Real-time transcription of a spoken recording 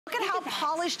Look at how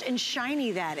polished and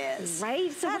shiny that is.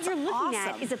 Right? So That's what you're looking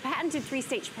awesome. at is a patented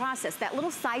 3-stage process. That little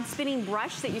side spinning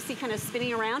brush that you see kind of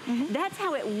spinning around, that's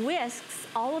how it whisks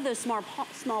all of those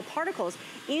small particles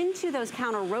into those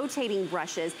counter rotating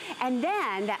brushes. And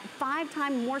then that 5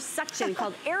 times more suction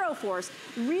called Aero Force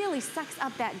really sucks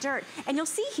up that dirt. And you'll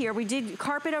see here, we did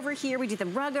carpet over here, we did the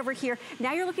rug over here.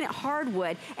 Now you're looking at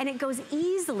hardwood, and it goes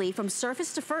easily from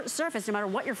surface to surface, no matter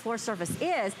what your floor surface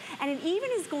is. And it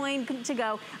even is going to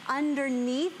go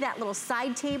underneath that little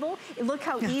side table. Look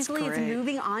how easily it's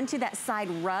moving onto that side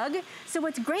rug. So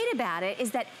what's great about it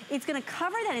is that it's gonna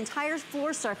cover that entire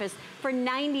floor surface for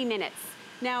 90 minutes.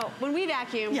 Now, when we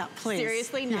vacuum,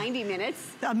 seriously, 90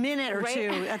 minutes. A minute or two,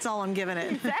 that's all I'm giving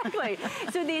it. Exactly.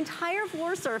 So the entire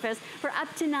floor surface for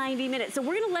up to 90 minutes. So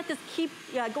we're gonna let this keep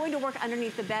going to work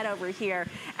underneath the bed over here.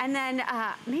 And then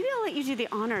maybe I'll let you do the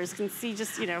honors and see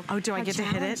just, you know, oh, do I get to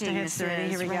hit it? To hit 30,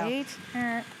 here we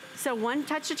go. So one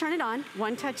touch to turn it on,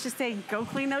 one touch to say, go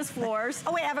clean those floors.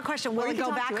 Oh wait, I have a question. Will it go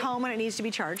back home when it needs to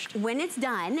be charged? When it's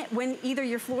done, when either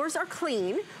your floors are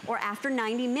clean or after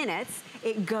 90 minutes,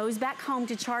 it goes back home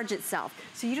to charge itself.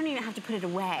 So you don't even have to put it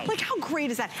away. Like, how great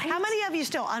is that? How many of you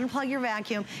still unplug your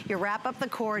vacuum, you wrap up the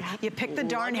cord, you pick the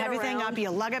darn heavy thing up,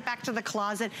 you lug it back to the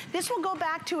closet. This will go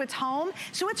back to its home,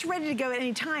 so it's ready to go at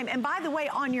any time. And by the way,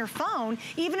 on your phone,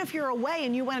 even if you're away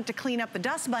and you wanted to clean up the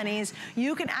dust bunnies,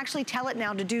 you can actually tell it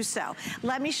now to do so.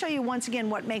 Let me show you once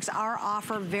again what makes our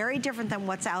offer very different than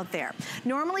what's out there.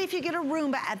 Normally, if you get a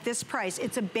Roomba at this price,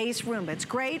 it's a base Roomba. It's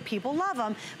great, people love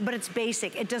them, but it's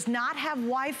basic. It does not have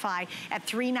Wi-Fi at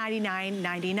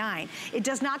 $399.99. It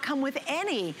does not come with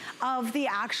any of the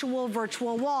actual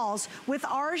virtual walls. With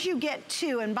ours, you get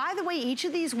 2. And by the way, each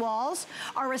of these walls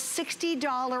are a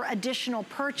 $60 additional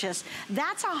purchase.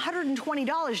 That's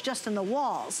 $120 just in the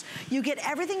walls. You get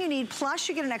everything you need, plus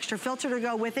you get an extra filter to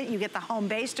go with it. You get the home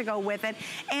base to go with it.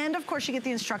 And of course, you get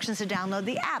the instructions to download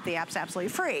the app. The app's absolutely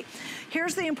free.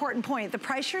 Here's the important point. The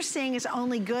price you're seeing is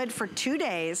only good for 2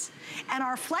 days. And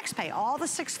our flex pay, all the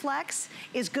 6 flex,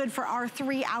 is good for our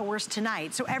 3 hours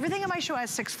tonight. So everything in my show has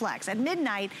 6 flex. At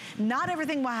midnight, not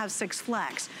everything will have 6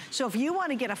 flex. So if you want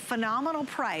to get a phenomenal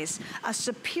price, a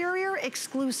superior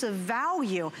exclusive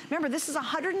value, remember this is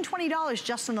 $120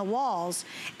 just in the walls,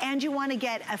 and you want to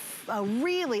get a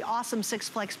really awesome 6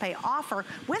 flex pay offer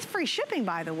with free shipping,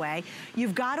 by the way,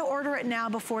 you've got to order it now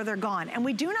before they're gone. And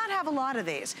we do not have a lot of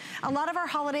these. A lot of our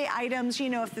holiday items, you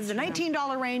know, if there's a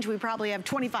 $19 range, we probably have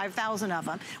 25,000 of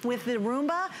them. With the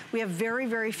Roomba, we have very,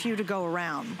 very few to go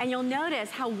around. And you'll notice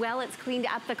how well it's cleaned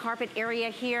up the carpet area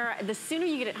here. The sooner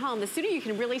you get it home, the sooner you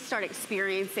can really start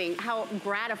experiencing how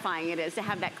gratifying it is to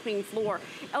have that clean floor.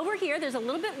 Over here, there's a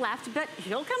little bit left, but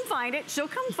he'll come find it, she'll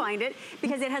come find it,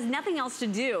 because it has nothing else to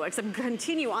do except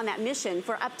continue on that mission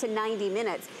for up to 90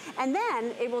 minutes. And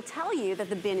then it will tell you that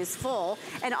the bin is full,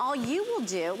 and all you will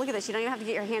do, look at this, you don't even have to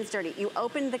get your hands dirty. You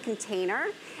open the container,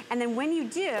 and then when you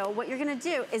do, what you're gonna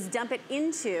do is dump it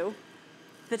into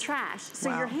the trash. So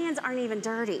your hands aren't even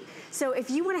dirty. So if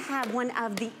you want to have one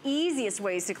of the easiest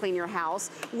ways to clean your house,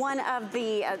 one of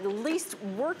the least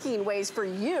working ways for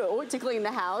you to clean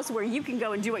the house, where you can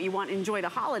go and do what you want and enjoy the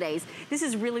holidays, this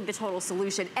is really the total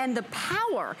solution. And the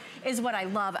power is what I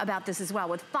love about this as well,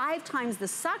 with 5 times the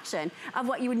suction of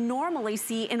what you would normally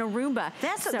see in a Roomba.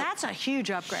 That's a huge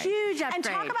upgrade. Huge upgrade. And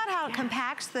talk about how it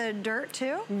compacts the dirt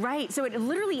too. Right, so it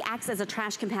literally acts as a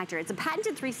trash compactor. It's a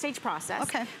patented 3-stage process.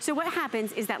 Okay. So what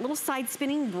happens is that little side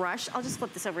spinning brush, I'll just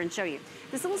flip this over and show you.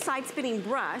 This little side spinning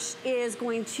brush is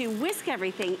going to whisk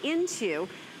everything into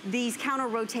these counter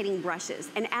rotating brushes.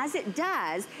 And as it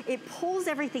does, it pulls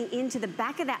everything into the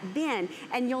back of that bin,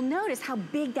 and you'll notice how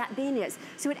big that bin is.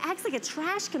 So it acts like a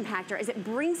trash compactor as it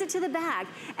brings it to the bag,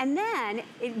 and then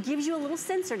it gives you a little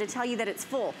sensor to tell you that it's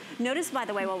full. Notice, by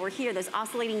the way, while we're here, those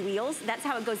oscillating wheels, that's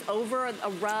how it goes over a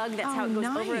rug, that's how it goes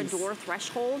over a door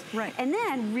threshold. Right. And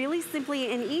then, really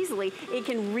simply and easily, it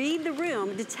can read the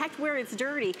room, detect where it's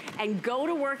dirty, and go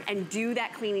to work and do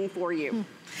that cleaning for you.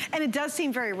 And it does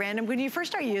seem very random. When you first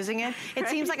start using it, it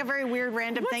seems like a very weird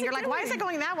random thing. You're like, why is it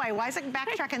going that way? Why is it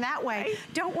backtracking that way?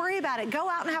 Don't worry about it. Go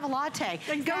out and have a latte.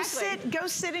 Exactly. Go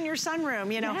sit in your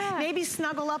sunroom, you know. Maybe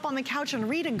snuggle up on the couch and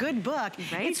read a good book.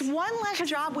 It's one less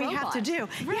job we have to do.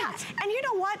 Yeah. And you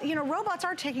know what? You know, robots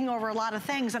are taking over a lot of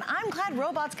things, and I'm glad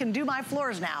robots can do my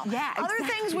floors now. Yeah, Other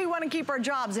things we want to keep our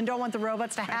jobs and don't want the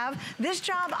robots to have. This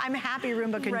job, I'm happy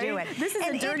Roomba can do it. This is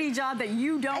a dirty job that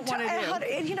you don't want to do.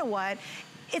 And you know what?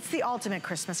 it's the ultimate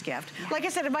Christmas gift. Like I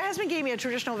said, if my husband gave me a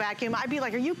traditional vacuum, I'd be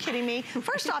like, are you kidding me?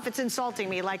 First off, it's insulting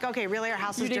me. Like, okay, really, our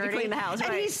house is dirty. You need to clean the house,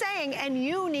 right? And he's saying, and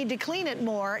you need to clean it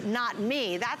more, not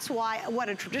me. That's what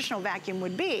a traditional vacuum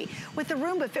would be. With the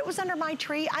Roomba, if it was under my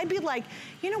tree, I'd be like,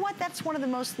 you know what? That's one of the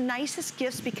most nicest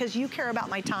gifts because you care about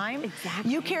my time.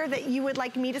 Exactly. You care that you would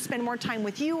like me to spend more time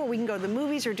with you, or we can go to the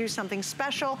movies or do something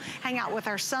special, hang out with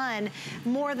our son,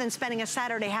 more than spending a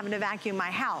Saturday having to vacuum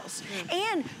my house.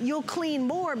 And you'll clean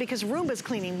more because Roomba's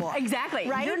cleaning more. Exactly.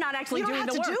 Right? You're not actually doing the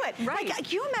work. You don't have to do it. Right. Like,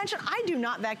 can you imagine, I do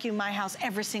not vacuum my house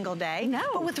every single day. No.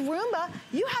 But with Roomba,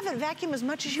 you have it vacuum as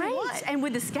much as you want. And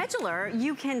with the scheduler,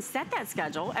 you can set that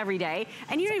schedule every day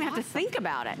and you don't even have to think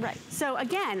about it. Right. So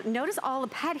again, notice all the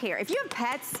pet hair. If you have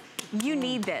pets, you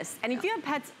need this. And if you have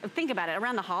pets, think about it,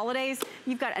 around the holidays,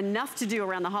 you've got enough to do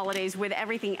around the holidays with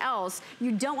everything else.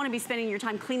 You don't want to be spending your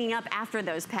time cleaning up after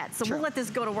those pets. So we'll let this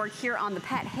go to work here on the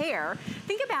pet hair.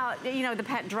 Think about, you know, the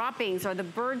pet droppings or the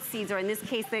bird seeds, or in this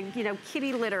case, the, you know,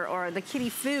 kitty litter or the kitty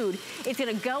food. It's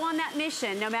going to go on that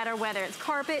mission no matter whether it's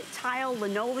carpet, tile,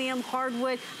 linoleum,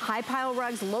 hardwood, high pile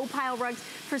rugs, low pile rugs.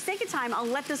 For sake of time, I'll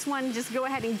let this one just go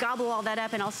ahead and gobble all that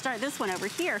up, and I'll start this one over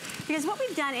here. Because what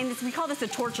we've done, and we call this a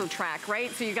torture track,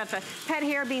 right? So you've got the pet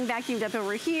hair being vacuumed up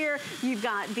over here. You've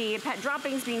got the pet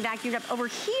droppings being vacuumed up over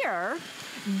here.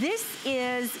 This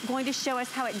is going to show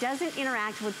us how it doesn't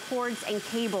interact with cords and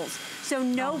cables. So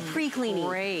no pre-cleaning.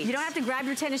 Great. You don't have to grab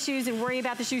your tennis shoes and worry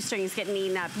about the shoestrings getting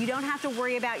eaten up. You don't have to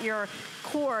worry about your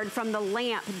cord from the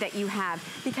lamp that you have,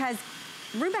 because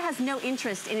Roomba has no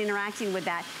interest in interacting with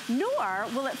that, nor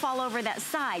will it fall over that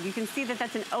side. You can see that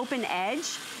that's an open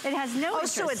edge. It has no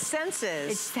interest. So it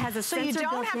senses. It has a sensor built in. So you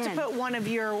don't have to put one of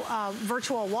your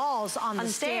virtual walls on the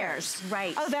stairs.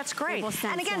 Right. Oh, that's great.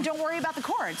 And again, don't worry about the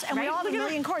cords. And we all have a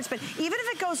million cords, but even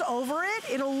if it goes over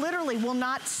it, it'll literally will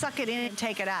not suck it in and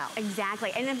take it out.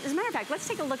 Exactly. And as a matter of fact, let's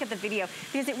take a look at the video,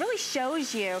 because it really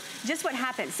shows you just what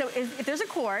happens. So if there's a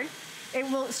cord, it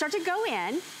will start to go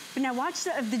in. But now watch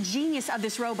the genius of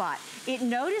this robot. It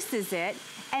notices it,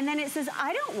 and then it says,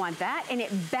 I don't want that, and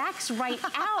it backs right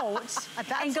out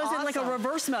and goes in like a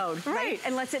reverse mode, right?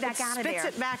 And lets it back out of there.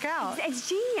 Spits it back out. It's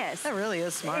genius. That really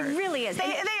is smart. It really is.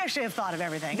 They actually have thought of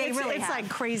everything. They really have. It's like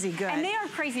crazy good. And they are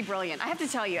crazy brilliant. I have to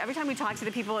tell you, every time we talk to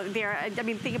the people there, I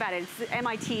mean, think about it. It's the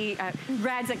MIT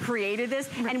grads that created this,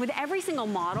 and with every single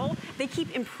model, they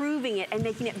keep improving it and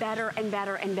making it better and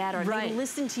better and better. They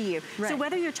listen to you. So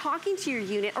whether you're talking to your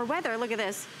unit, or whether, look at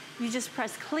this, you just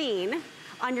press clean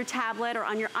on your tablet or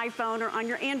on your iPhone or on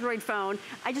your Android phone.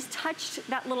 I just touched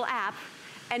that little app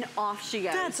and off she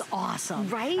goes. That's awesome.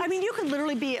 Right? I mean, you could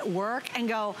literally be at work and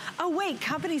go, oh wait,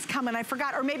 company's coming, I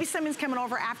forgot. Or maybe someone's coming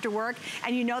over after work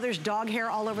and you know there's dog hair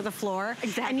all over the floor.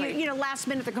 Exactly. And you know, last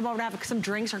minute they come over to have some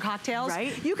drinks or cocktails.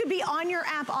 Right. You could be on your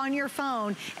app, on your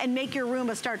phone, and make your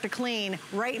Roomba start to clean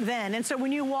right then. And so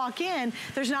when you walk in,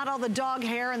 there's not all the dog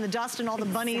hair and the dust and all the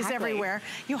bunnies everywhere.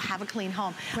 You'll have a clean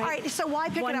home. All right, so why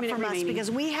pick it up from us?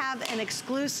 Because we have an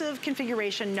exclusive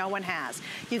configuration no one has.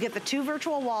 You get the 2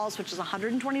 virtual walls, which is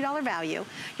 $120 value.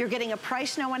 You're getting a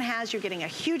price no one has. You're getting a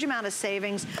huge amount of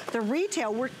savings. The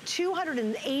retail, we're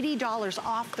 $280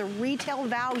 off the retail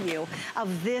value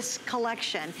of this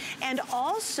collection. And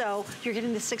also, you're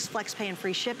getting the 6 flex pay and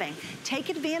free shipping. Take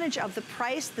advantage of the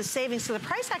price, the savings. So the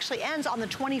price actually ends on the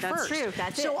 21st. That's true.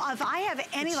 That's it. So if I have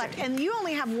any left, and you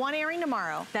only have one airing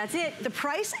tomorrow. That's it. The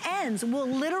price ends. Will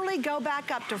literally go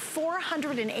back up to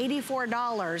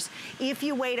 $484 if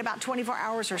you wait about 24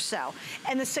 hours or so.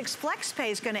 And the 6 flex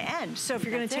pay is going to end. So if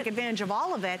you're going to take advantage of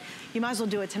all of it, you might as well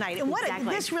do it tonight. And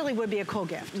this really would be a cool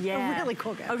gift. Yeah. A really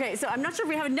cool gift. Okay, so I'm not sure if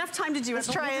we have enough time to do it.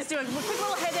 Let's try it. Let's do a quick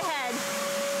little head-to-head.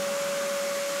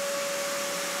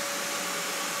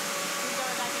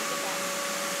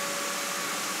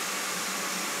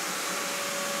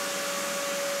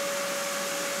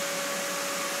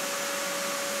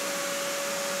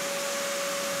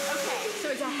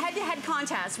 Head-to-head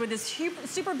contest with this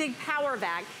super big power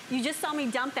vac. You just saw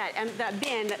me dump that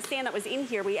bin, that stand that was in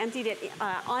here. We emptied it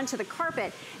onto the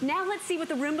carpet. Now let's see what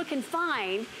the Roomba can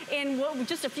find in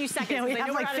just a few seconds. Yeah, we have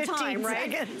know like we're out of time, right?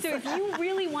 seconds. So if you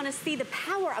really want to see the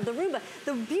power of the Roomba,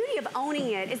 the beauty of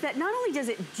owning it is that not only does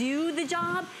it do the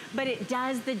job, but it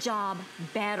does the job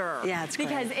better. Yeah, it's great.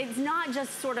 Because it's not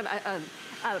just sort of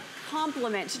a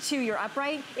complement to your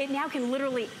upright. It now can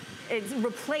literally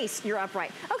replace your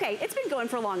upright. Okay, it's been going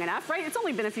for long enough, right? It's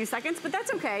only been a few seconds, but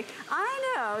that's okay.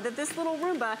 I know that this little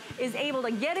Roomba is able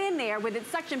to get in there with its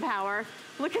suction power.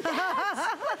 Look at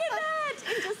that, look at that.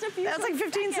 in just a few That's like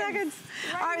 15 seconds.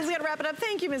 Right. All right, we got to wrap it up.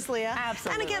 Thank you, Miss Leah.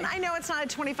 Absolutely. And again, I know it's not a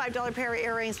 $25 pair of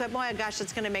earrings, but my gosh,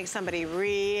 it's going to make somebody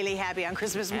really happy on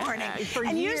Christmas morning. For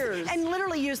years. And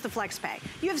literally use the Flex Pay.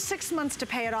 You have 6 months to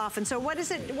pay it off. And so what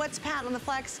is it? What's Pat on the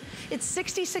Flex? It's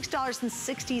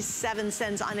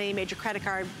 $66.67 on any major credit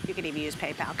card. You can even use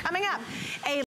PayPal. Coming up, a